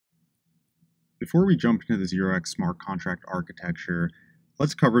Before we jump into the 0x smart contract architecture,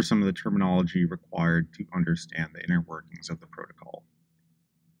 let's cover some of the terminology required to understand the inner workings of the protocol.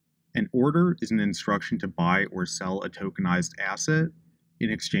 An order is an instruction to buy or sell a tokenized asset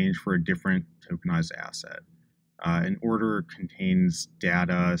in exchange for a different tokenized asset. An order contains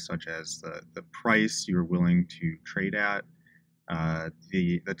data such as the price you're willing to trade at,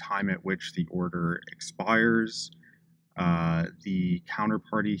 the time at which the order expires, the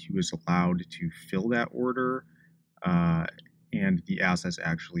counterparty who is allowed to fill that order, and the assets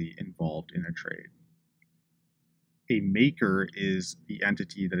actually involved in a trade. A maker is the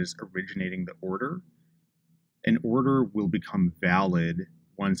entity that is originating the order. An order will become valid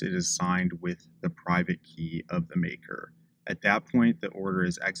once it is signed with the private key of the maker. At that point, the order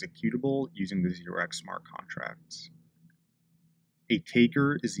is executable using the 0x smart contracts. A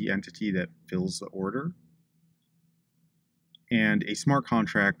taker is the entity that fills the order. And a smart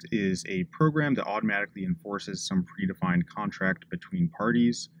contract is a program that automatically enforces some predefined contract between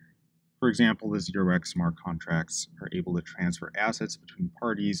parties. For example, the 0x smart contracts are able to transfer assets between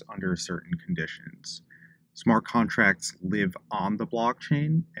parties under certain conditions. Smart contracts live on the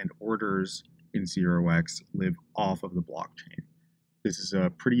blockchain, and orders in 0x live off of the blockchain. This is a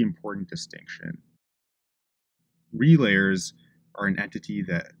pretty important distinction. Relayers are an entity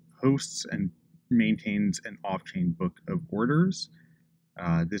that hosts and maintains an off-chain book of orders.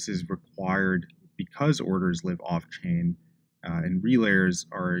 This is required because orders live off-chain, and relayers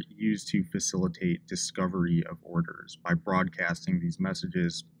are used to facilitate discovery of orders by broadcasting these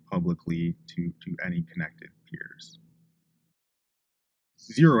messages publicly to any connected peers.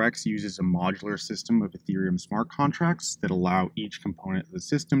 0x uses a modular system of Ethereum smart contracts that allow each component of the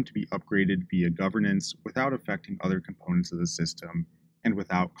system to be upgraded via governance without affecting other components of the system and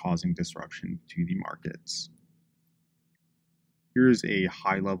without causing disruption to the markets. Here's a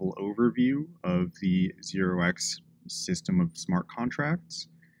high-level overview of the 0x system of smart contracts.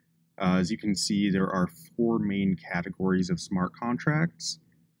 As you can see, there are 4 main categories of smart contracts.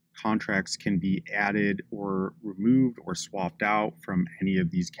 Contracts can be added or removed or swapped out from any of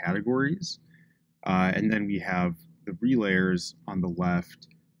these categories. And then we have the relayers on the left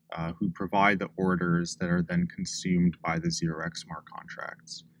who provide the orders that are then consumed by the 0x smart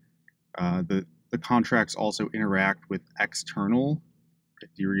contracts. The contracts also interact with external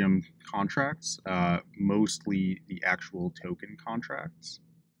Ethereum contracts, mostly the actual token contracts.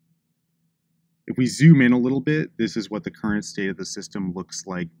 If we zoom in a little bit, this is what the current state of the system looks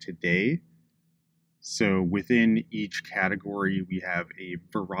like today. So within each category, we have a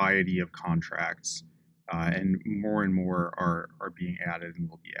variety of contracts, and more are being added and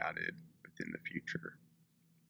will be added within the future.